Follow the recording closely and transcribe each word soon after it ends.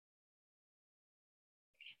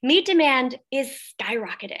Meat demand is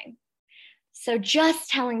skyrocketing. So just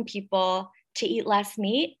telling people to eat less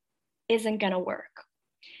meat isn't going to work.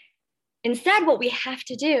 Instead, what we have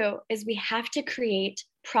to do is we have to create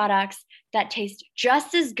products that taste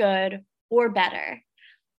just as good or better,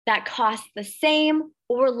 that cost the same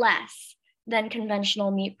or less than conventional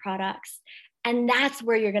meat products. And that's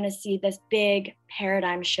where you're going to see this big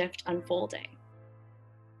paradigm shift unfolding.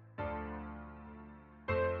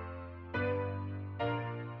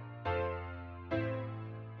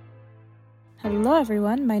 Hello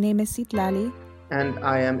everyone, my name is Citlali. And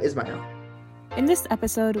I am Ismail. In this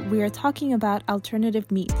episode, we are talking about alternative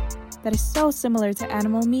meat that is so similar to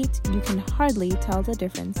animal meat, you can hardly tell the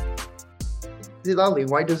difference. Citlali,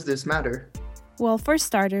 why does this matter? Well, for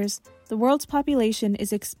starters, the world's population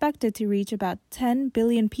is expected to reach about 10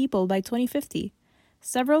 billion people by 2050.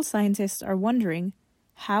 Several scientists are wondering,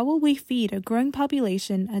 how will we feed a growing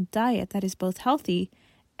population a diet that is both healthy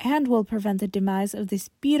and will prevent the demise of this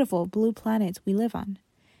beautiful blue planet we live on?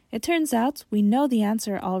 It turns out we know the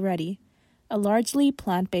answer already. A largely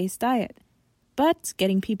plant-based diet. But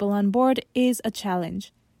getting people on board is a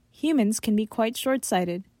challenge. Humans can be quite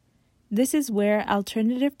short-sighted. This is where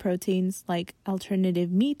alternative proteins like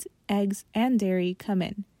alternative meat, eggs, and dairy come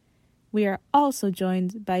in. We are also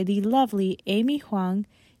joined by the lovely Amy Huang,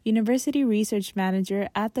 University Research Manager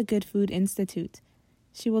at the Good Food Institute.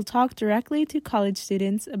 She will talk directly to college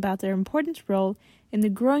students about their important role in the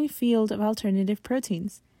growing field of alternative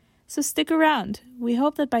proteins. So stick around. We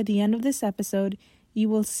hope that by the end of this episode, you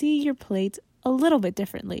will see your plate a little bit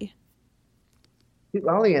differently.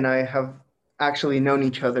 Citlali and I have actually known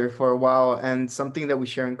each other for a while, and something that we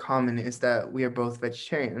share in common is that we are both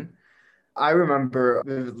vegetarian. I remember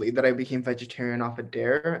vividly that I became vegetarian off a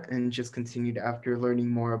dare and just continued after learning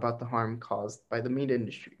more about the harm caused by the meat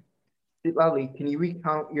industry. Citlali, can you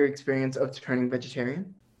recount your experience of turning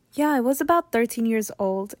vegetarian? Yeah, I was about 13 years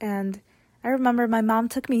old, and I remember my mom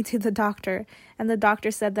took me to the doctor, and the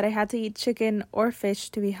doctor said that I had to eat chicken or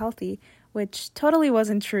fish to be healthy, which totally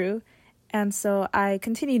wasn't true, and so I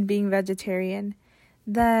continued being vegetarian.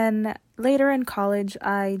 Then later in college,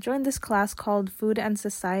 I joined this class called Food and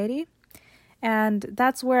Society, and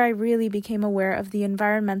that's where I really became aware of the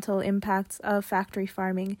environmental impacts of factory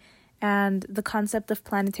farming and the concept of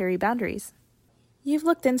planetary boundaries. You've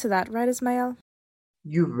looked into that, right, Ismail?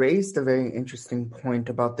 You raised a very interesting point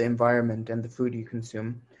about the environment and the food you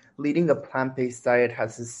consume. Leading a plant-based diet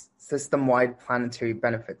has system-wide planetary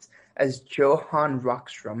benefits, as Johan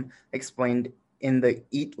Rockström explained in the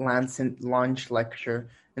Eat Lancet launch lecture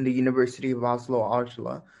in the University of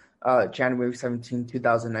Oslo, January 17,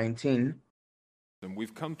 2019. And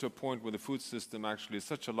we've come to a point where the food system actually is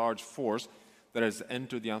such a large force that has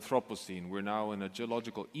entered the Anthropocene. We're now in a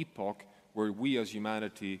geological epoch where we as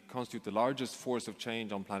humanity constitute the largest force of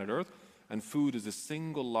change on planet Earth, and food is the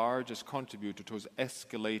single largest contributor towards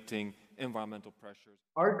escalating environmental pressures.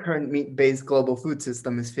 Our current meat-based global food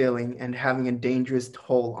system is failing and having a dangerous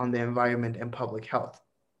toll on the environment and public health.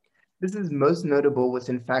 This is most notable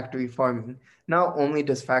within factory farming. Not only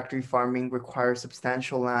does factory farming require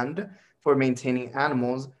substantial land for maintaining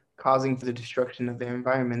animals, causing the destruction of the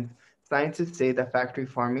environment, scientists say that factory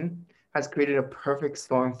farming has created a perfect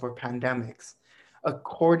storm for pandemics.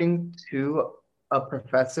 According to a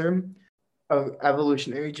professor of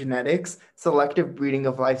evolutionary genetics, selective breeding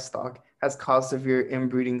of livestock has caused severe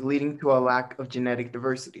inbreeding, leading to a lack of genetic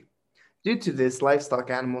diversity. Due to this,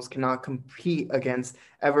 livestock animals cannot compete against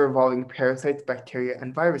ever-evolving parasites, bacteria,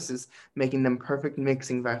 and viruses, making them perfect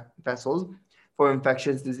mixing vessels for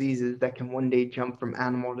infectious diseases that can one day jump from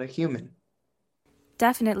animal to human.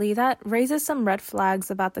 Definitely. That raises some red flags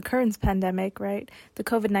about the current pandemic, right? The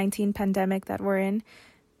COVID-19 pandemic that we're in.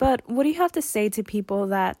 But what do you have to say to people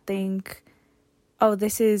that think, oh,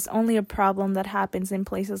 this is only a problem that happens in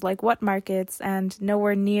places like wet markets and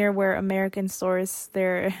nowhere near where Americans source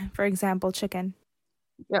their, for example, chicken?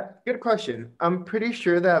 Yeah, good question. I'm pretty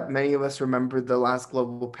sure that many of us remember the last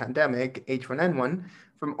global pandemic, H1N1,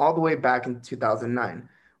 from all the way back in 2009.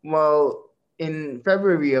 Well, in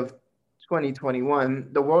February of 2021,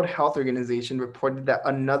 the World Health Organization reported that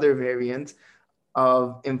another variant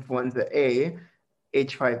of influenza A,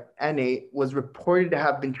 H5N8, was reported to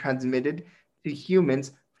have been transmitted to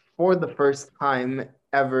humans for the first time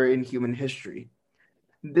ever in human history.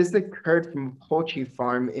 This occurred from a poultry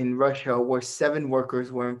farm in Russia where 7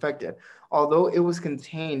 workers were infected. Although it was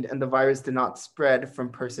contained and the virus did not spread from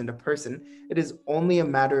person to person, it is only a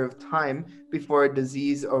matter of time before a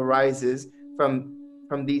disease arises from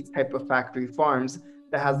these type of factory farms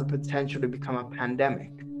that has the potential to become a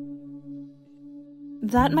pandemic.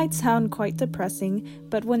 That might sound quite depressing,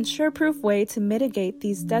 but one sure-proof way to mitigate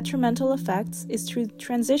these detrimental effects is to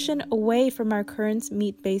transition away from our current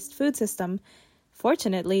meat-based food system.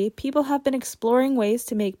 Fortunately, people have been exploring ways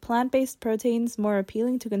to make plant-based proteins more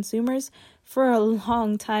appealing to consumers for a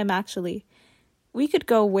long time, actually. We could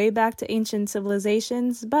go way back to ancient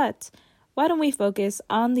civilizations, but why don't we focus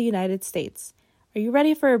on the United States? Are you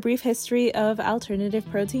ready for a brief history of alternative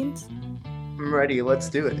proteins? I'm ready, let's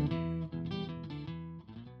do it.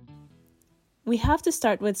 We have to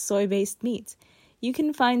start with soy-based meat. You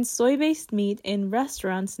can find soy-based meat in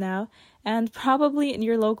restaurants now and probably in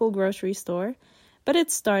your local grocery store, but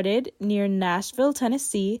it started near Nashville,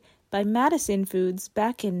 Tennessee by Madison Foods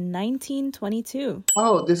back in 1922.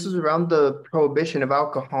 Oh, this was around the prohibition of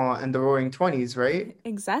alcohol and the Roaring Twenties, right?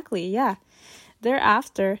 Exactly, yeah.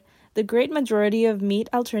 Thereafter, the great majority of meat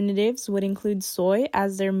alternatives would include soy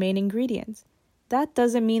as their main ingredient. That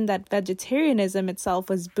doesn't mean that vegetarianism itself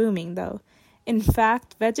was booming, though. In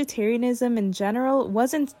fact, vegetarianism in general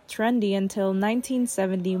wasn't trendy until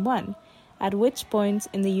 1971, at which point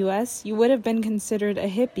in the US you would have been considered a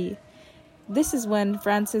hippie. This is when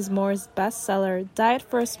Frances Moore's bestseller, Diet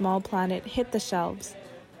for a Small Planet, hit the shelves.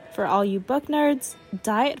 For all you book nerds,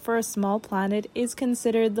 Diet for a Small Planet is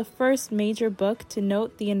considered the first major book to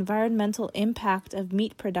note the environmental impact of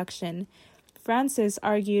meat production. Frances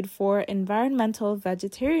argued for environmental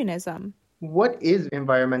vegetarianism. What is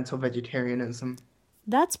environmental vegetarianism?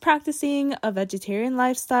 That's practicing a vegetarian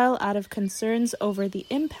lifestyle out of concerns over the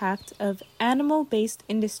impact of animal-based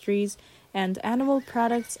industries and animal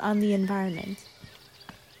products on the environment.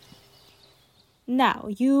 Now,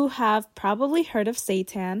 you have probably heard of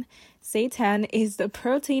seitan. Seitan is the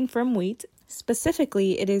protein from wheat.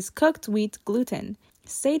 Specifically, it is cooked wheat gluten.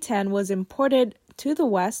 Seitan was imported to the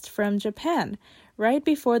West from Japan, right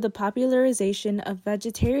before the popularization of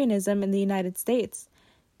vegetarianism in the United States.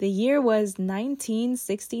 The year was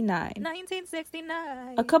 1969.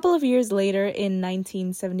 1969. A couple of years later, in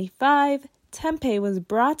 1975, tempeh was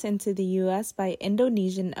brought into the U.S. by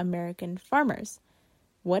Indonesian American farmers.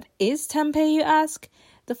 What is tempeh, you ask?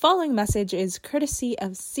 The following message is courtesy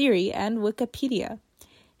of Siri and Wikipedia.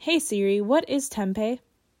 Hey Siri, what is tempeh?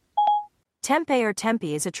 Tempeh or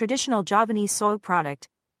tempeh is a traditional Javanese soy product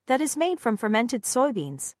that is made from fermented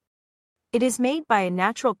soybeans. It is made by a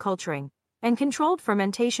natural culturing and controlled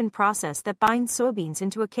fermentation process that binds soybeans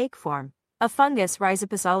into a cake form. A fungus,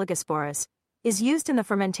 Rhizopus oligosporus, is used in the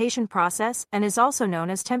fermentation process and is also known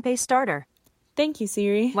as tempeh starter. Thank you,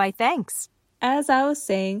 Siri. Why, thanks. As I was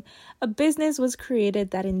saying, a business was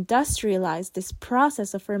created that industrialized this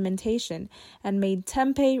process of fermentation and made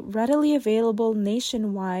tempeh readily available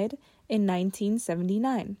nationwide in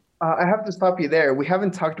 1979. I have to stop you there. We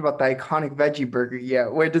haven't talked about the iconic veggie burger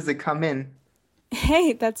yet. Where does it come in?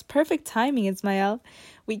 Hey, that's perfect timing, Ismael.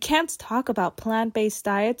 We can't talk about plant-based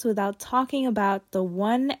diets without talking about the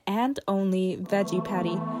one and only veggie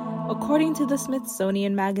patty. According to the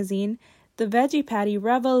Smithsonian Magazine, the veggie patty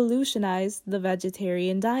revolutionized the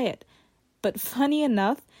vegetarian diet. But funny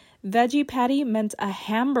enough, veggie patty meant a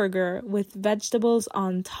hamburger with vegetables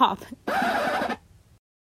on top.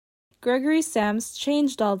 Gregory Sams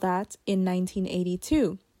changed all that in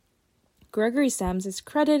 1982. Gregory Sams is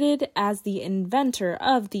credited as the inventor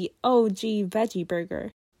of the OG veggie burger.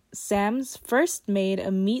 Sams first made a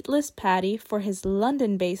meatless patty for his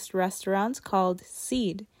London-based restaurant called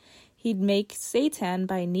Seed. He'd make seitan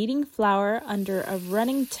by kneading flour under a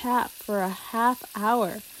running tap for a half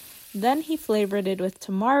hour. Then he flavored it with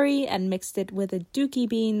tamari and mixed it with aduki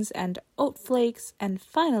beans and oat flakes and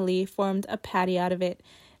finally formed a patty out of it.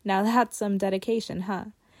 Now that's some dedication, huh?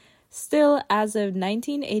 Still, as of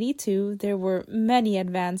 1982, there were many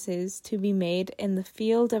advances to be made in the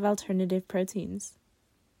field of alternative proteins.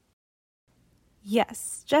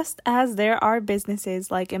 Yes, just as there are businesses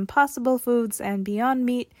like Impossible Foods and Beyond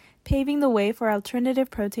Meat paving the way for alternative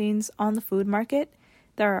proteins on the food market,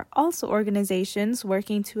 there are also organizations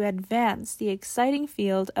working to advance the exciting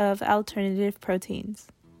field of alternative proteins.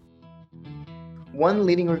 One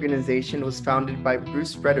leading organization was founded by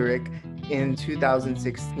Bruce Frederick in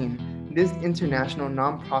 2016. This international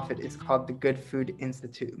nonprofit is called the Good Food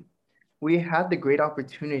Institute. We had the great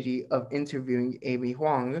opportunity of interviewing Amy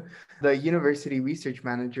Huang, the University Research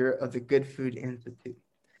Manager of the Good Food Institute.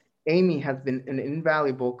 Amy has been an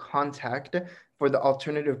invaluable contact for the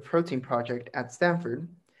Alternative Protein Project at Stanford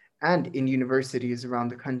and in universities around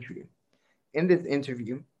the country. In this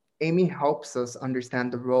interview, Amy helps us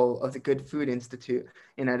understand the role of the Good Food Institute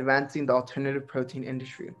in advancing the alternative protein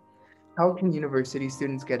industry. How can university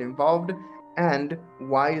students get involved? And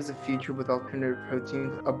why is a future with alternative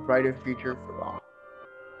proteins a brighter future for all?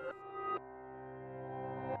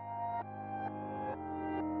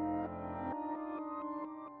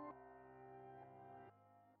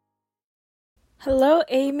 Hello,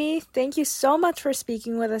 Amy. Thank you so much for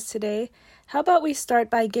speaking with us today. How about we start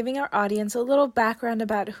by giving our audience a little background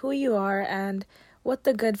about who you are and what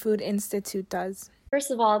the Good Food Institute does? First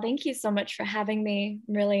of all, thank you so much for having me.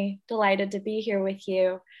 I'm really delighted to be here with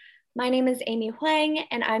you. My name is Amy Huang,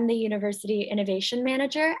 and I'm the University Innovation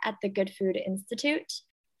Manager at the Good Food Institute.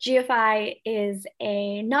 GFI is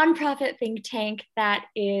a nonprofit think tank that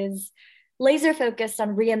is laser focused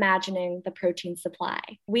on reimagining the protein supply.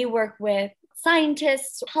 We work with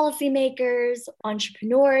scientists, policymakers,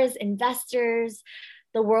 entrepreneurs, investors,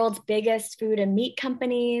 the world's biggest food and meat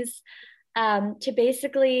companies, to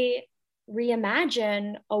basically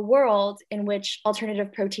reimagine a world in which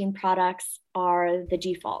alternative protein products are the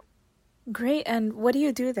default. Great. And what do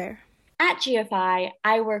you do there? At GFI,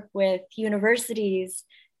 I work with universities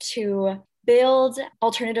to build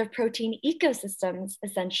alternative protein ecosystems,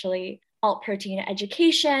 essentially, alt protein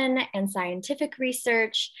education and scientific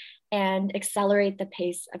research, and accelerate the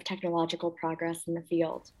pace of technological progress in the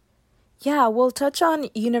field. Yeah, we'll touch on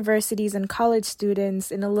universities and college students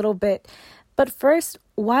in a little bit. But first,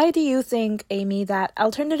 why do you think, Amy, that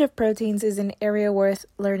alternative proteins is an area worth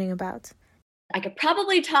learning about? I could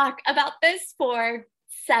probably talk about this for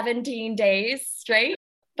 17 days straight,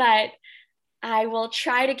 but I will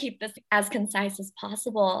try to keep this as concise as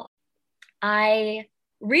possible. I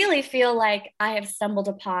really feel like I have stumbled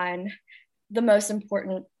upon the most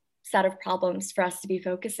important set of problems for us to be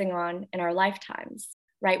focusing on in our lifetimes,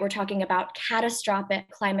 right? We're talking about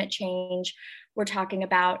catastrophic climate change. We're talking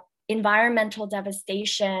about environmental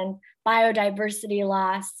devastation, biodiversity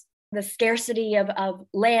loss, the scarcity of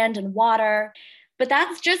land and water. But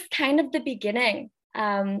that's just kind of the beginning.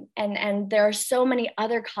 And there are so many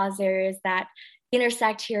other cause areas that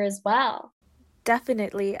intersect here as well.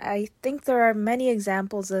 Definitely. I think there are many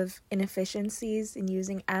examples of inefficiencies in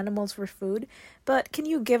using animals for food, but can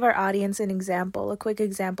you give our audience an example, a quick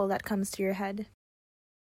example that comes to your head?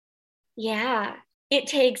 Yeah, it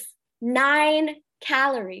takes 9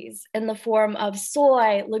 calories in the form of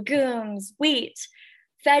soy, legumes, wheat,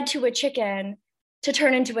 fed to a chicken to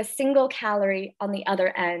turn into a single calorie on the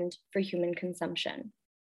other end for human consumption.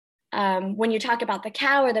 When you talk about the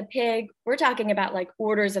cow or the pig, we're talking about like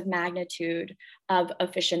orders of magnitude of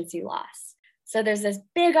efficiency loss. So there's this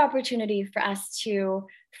big opportunity for us to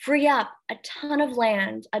free up a ton of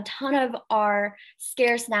land, a ton of our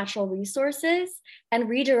scarce natural resources, and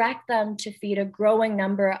redirect them to feed a growing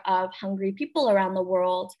number of hungry people around the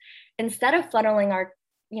world instead of funneling our,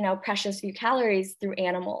 precious few calories through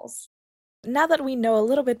animals. Now that we know a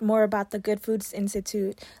little bit more about the Good Foods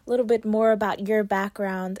Institute, a little bit more about your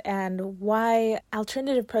background and why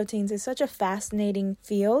alternative proteins is such a fascinating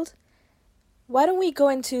field, why don't we go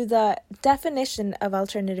into the definition of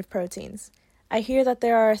alternative proteins? I hear that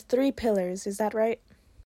there are 3 pillars, is that right?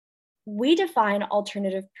 We define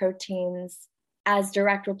alternative proteins as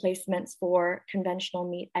direct replacements for conventional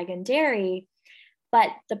meat, egg, and dairy, but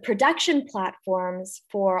the production platforms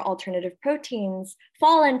for alternative proteins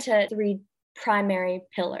fall into 3 primary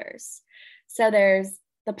pillars. So there's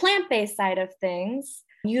the plant-based side of things,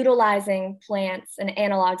 utilizing plants and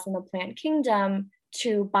analogs in the plant kingdom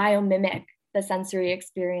to biomimic the sensory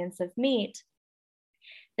experience of meat.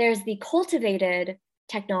 There's the cultivated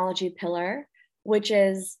technology pillar, which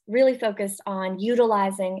is really focused on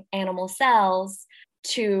utilizing animal cells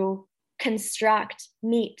to construct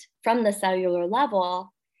meat from the cellular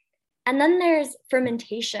level. And then there's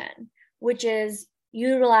fermentation, which is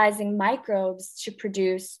utilizing microbes to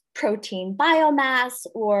produce protein biomass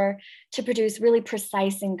or to produce really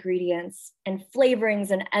precise ingredients and flavorings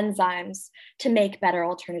and enzymes to make better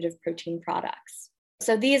alternative protein products.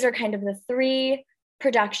 So these are kind of the 3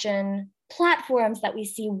 production platforms that we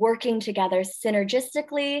see working together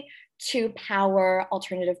synergistically to power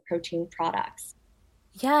alternative protein products.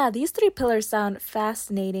 Yeah, these 3 pillars sound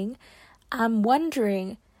fascinating. I'm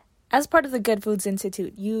wondering, as part of the Good Foods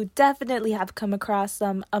Institute, you definitely have come across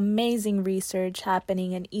some amazing research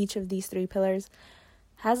happening in each of these 3 pillars.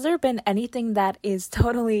 Has there been anything that is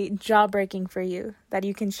totally jaw-breaking for you that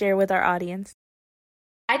you can share with our audience?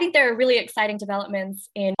 I think there are really exciting developments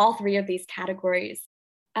in all 3 of these categories.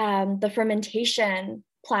 The fermentation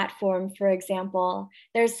platform, for example,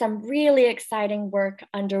 there's some really exciting work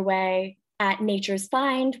underway at Nature's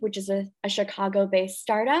Find, which is a Chicago-based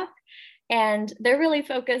startup. And they're really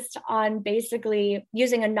focused on basically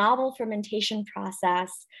using a novel fermentation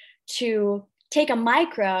process to take a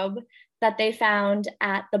microbe that they found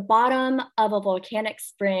at the bottom of a volcanic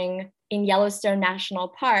spring in Yellowstone National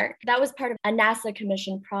Park. That was part of a NASA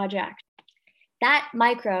commissioned project. That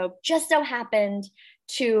microbe just so happened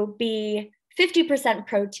to be 50%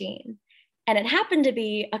 protein And it happened to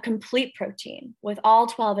be a complete protein with all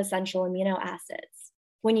 12 essential amino acids.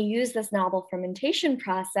 When you use this novel fermentation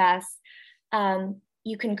process,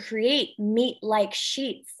 you can create meat-like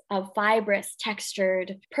sheets of fibrous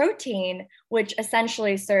textured protein, which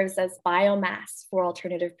essentially serves as biomass for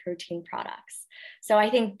alternative protein products. So I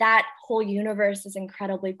think that whole universe is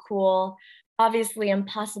incredibly cool. Obviously,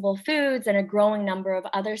 Impossible Foods and a growing number of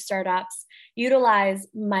other startups utilize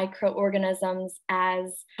microorganisms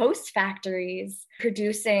as host factories,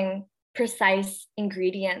 producing precise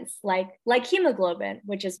ingredients like hemoglobin,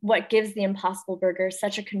 which is what gives the Impossible Burger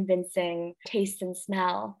such a convincing taste and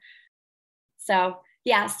smell. So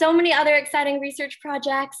yeah, so many other exciting research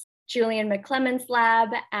projects. Julian McClement's lab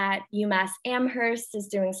at UMass Amherst is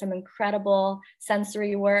doing some incredible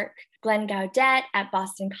sensory work. Glenn Gaudet at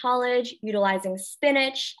Boston College, utilizing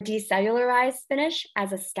spinach, decellularized spinach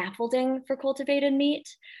as a scaffolding for cultivated meat.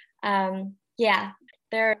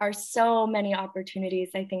 There are so many opportunities,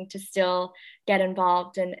 I think, to still get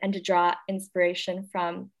involved and to draw inspiration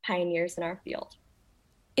from pioneers in our field.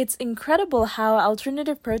 It's incredible how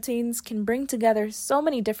alternative proteins can bring together so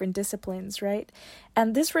many different disciplines, right?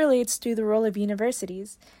 And this relates to the role of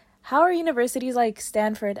universities. How are universities like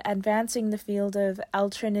Stanford advancing the field of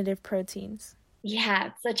alternative proteins?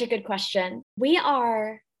 Yeah, such a good question. We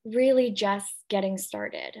are really just getting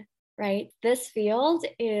started, right? This field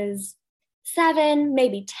is 7,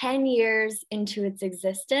 maybe 10 years into its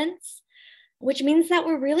existence, which means that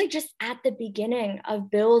we're really just at the beginning of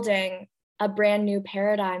building a brand new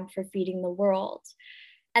paradigm for feeding the world.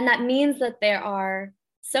 And that means that there are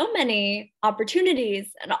so many opportunities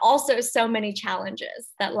and also so many challenges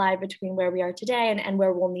that lie between where we are today and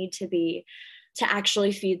where we'll need to be to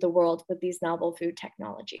actually feed the world with these novel food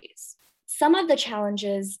technologies. Some of the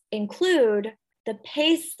challenges include the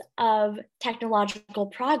pace of technological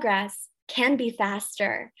progress can be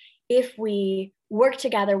faster if we work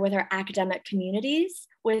together with our academic communities,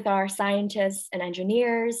 with our scientists and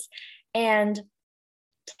engineers, and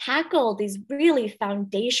tackle these really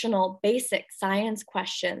foundational basic science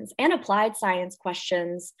questions and applied science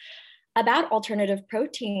questions about alternative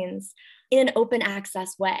proteins in an open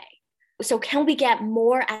access way. So can we get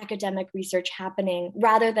more academic research happening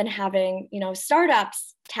rather than having,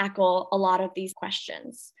 startups tackle a lot of these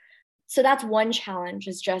questions? So that's one challenge,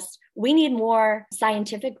 is just we need more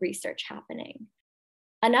scientific research happening.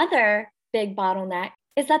 Another big bottleneck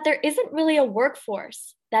is that there isn't really a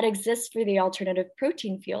workforce that exists for the alternative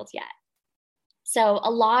protein field yet. So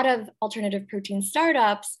a lot of alternative protein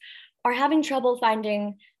startups are having trouble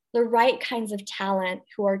finding the right kinds of talent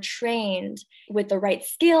who are trained with the right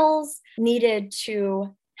skills needed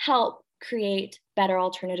to help create better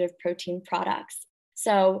alternative protein products.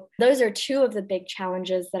 So those are two of the big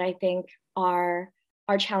challenges that I think are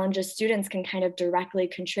challenges students can kind of directly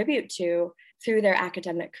contribute to through their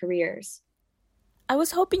academic careers. I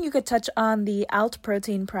was hoping you could touch on the ALT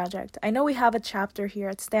Protein project. I know we have a chapter here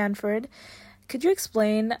at Stanford. Could you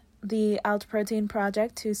explain the ALT Protein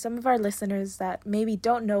project to some of our listeners that maybe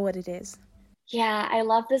don't know what it is? Yeah, I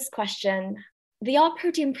love this question. The ALT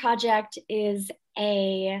Protein project is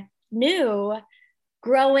a new,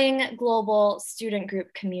 growing global student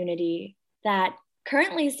group community that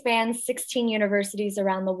currently spans 16 universities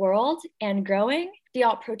around the world and growing. The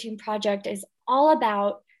ALT Protein project is all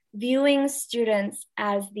about viewing students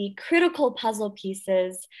as the critical puzzle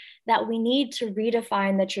pieces that we need to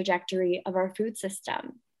redefine the trajectory of our food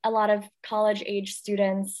system. A lot of college-age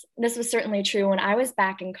students, this was certainly true when I was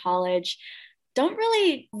back in college, don't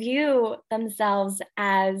really view themselves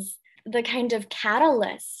as the kind of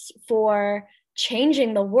catalyst for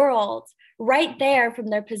changing the world right there from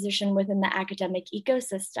their position within the academic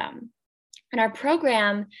ecosystem. And our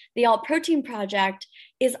program, the ALT Protein Project,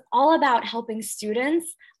 is all about helping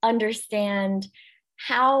students understand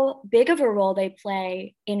how big of a role they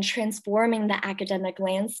play in transforming the academic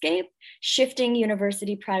landscape, shifting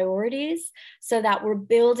university priorities so that we're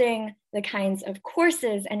building the kinds of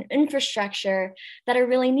courses and infrastructure that are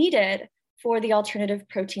really needed for the alternative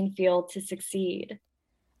protein field to succeed.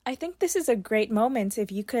 I think this is a great moment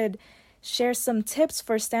if you could share some tips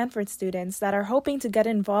for Stanford students that are hoping to get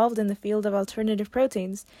involved in the field of alternative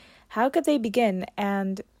proteins. How could they begin?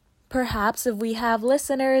 And perhaps if we have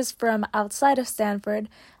listeners from outside of Stanford,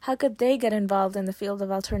 how could they get involved in the field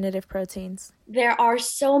of alternative proteins? There are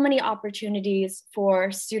so many opportunities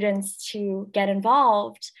for students to get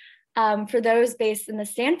involved. For those based in the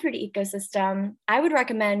Stanford ecosystem, I would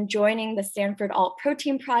recommend joining the Stanford ALT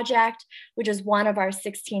Protein Project, which is one of our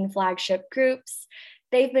 16 flagship groups.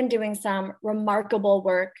 They've been doing some remarkable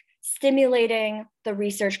work stimulating the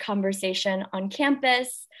research conversation on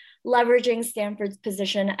campus, leveraging Stanford's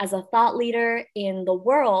position as a thought leader in the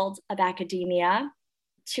world of academia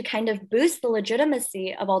to kind of boost the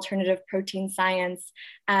legitimacy of alternative protein science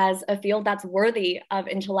as a field that's worthy of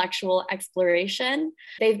intellectual exploration.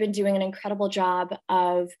 They've been doing an incredible job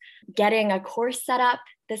of getting a course set up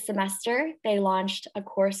this semester. They launched a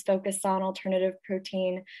course focused on alternative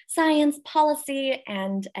protein science, policy,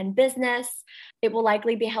 and business. It will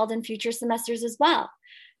likely be held in future semesters as well.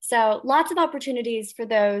 So lots of opportunities for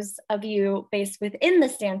those of you based within the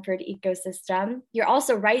Stanford ecosystem. You're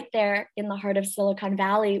also right there in the heart of Silicon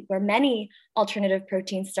Valley, where many alternative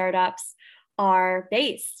protein startups are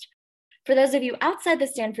based. For those of you outside the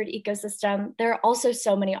Stanford ecosystem, there are also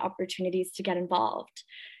so many opportunities to get involved.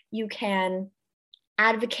 You can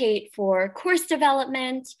advocate for course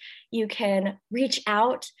development. You can reach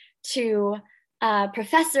out to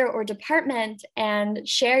professor or department and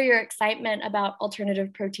share your excitement about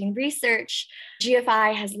alternative protein research.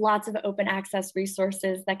 GFI has lots of open access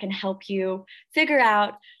resources that can help you figure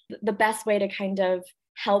out the best way to kind of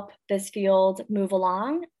help this field move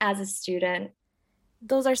along as a student.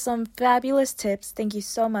 Those are some fabulous tips. Thank you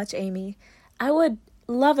so much, Amy. I would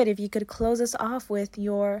love it if you could close us off with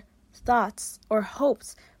your thoughts or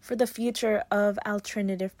hopes for the future of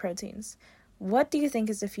alternative proteins. What do you think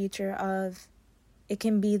is the future of It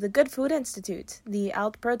can be the Good Food Institute, the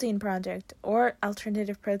Alt Protein Project, or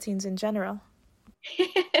alternative proteins in general?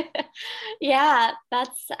 Yeah,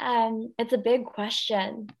 it's a big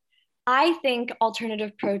question. I think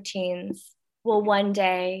alternative proteins will one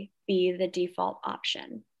day be the default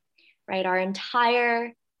option, right? Our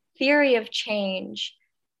entire theory of change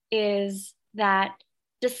is that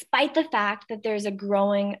despite the fact that there's a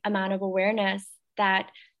growing amount of awareness that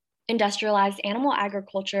industrialized animal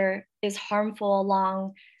agriculture is harmful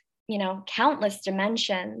along, countless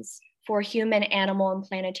dimensions for human, animal, and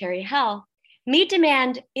planetary health, meat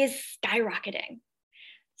demand is skyrocketing.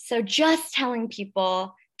 So just telling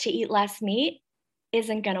people to eat less meat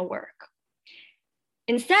isn't going to work.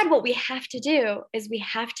 Instead, what we have to do is we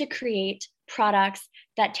have to create products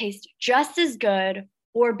that taste just as good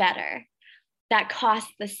or better, that cost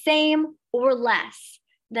the same or less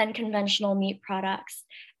than conventional meat products.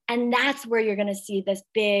 And that's where you're going to see this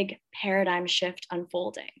big paradigm shift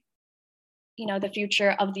unfolding. The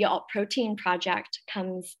future of the Alt Protein Project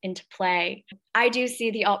comes into play. I do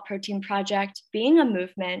see the Alt Protein Project being a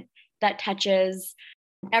movement that touches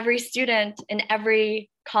every student in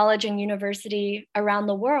every college and university around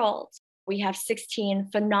the world. We have 16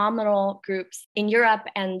 phenomenal groups in Europe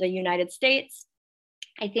and the United States.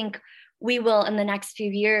 I think we will, in the next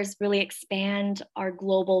few years, really expand our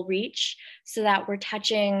global reach so that we're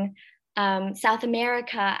touching South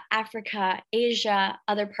America, Africa, Asia,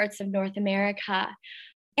 other parts of North America,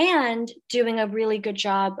 and doing a really good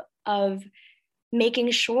job of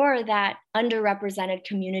making sure that underrepresented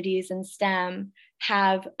communities in STEM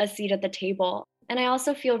have a seat at the table. And I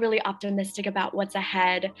also feel really optimistic about what's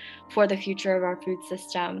ahead for the future of our food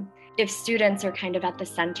system if students are kind of at the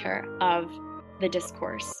center of the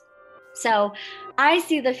discourse. So I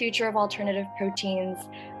see the future of alternative proteins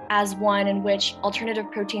as one in which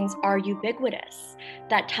alternative proteins are ubiquitous,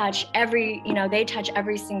 that touch they touch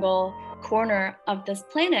every single corner of this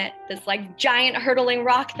planet, this like giant hurtling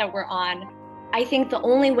rock that we're on. I think the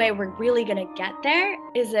only way we're really going to get there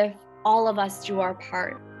is if all of us do our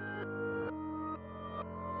part.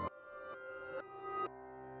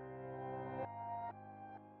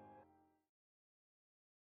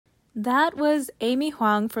 That was Amy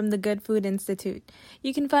Huang from the Good Food Institute.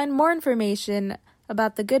 You can find more information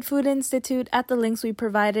about the Good Food Institute at the links we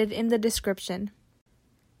provided in the description.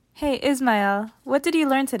 Hey, Ismail, what did you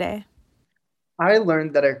learn today? I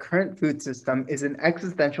learned that our current food system is an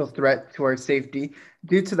existential threat to our safety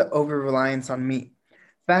due to the over-reliance on meat.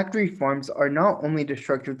 Factory farms are not only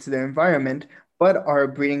destructive to the environment, but are a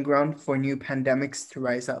breeding ground for new pandemics to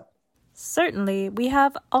rise up. Certainly, we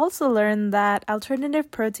have also learned that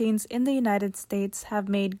alternative proteins in the United States have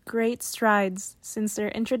made great strides since their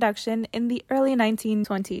introduction in the early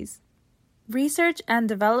 1920s. Research and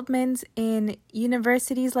development in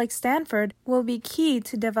universities like Stanford will be key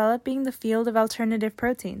to developing the field of alternative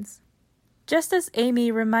proteins. Just as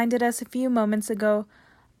Amy reminded us a few moments ago,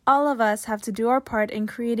 all of us have to do our part in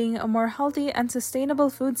creating a more healthy and sustainable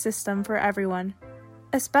food system for everyone,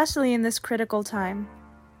 especially in this critical time.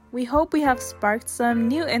 We hope we have sparked some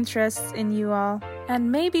new interests in you all,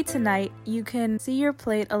 and maybe tonight you can see your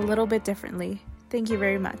plate a little bit differently. Thank you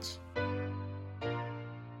very much.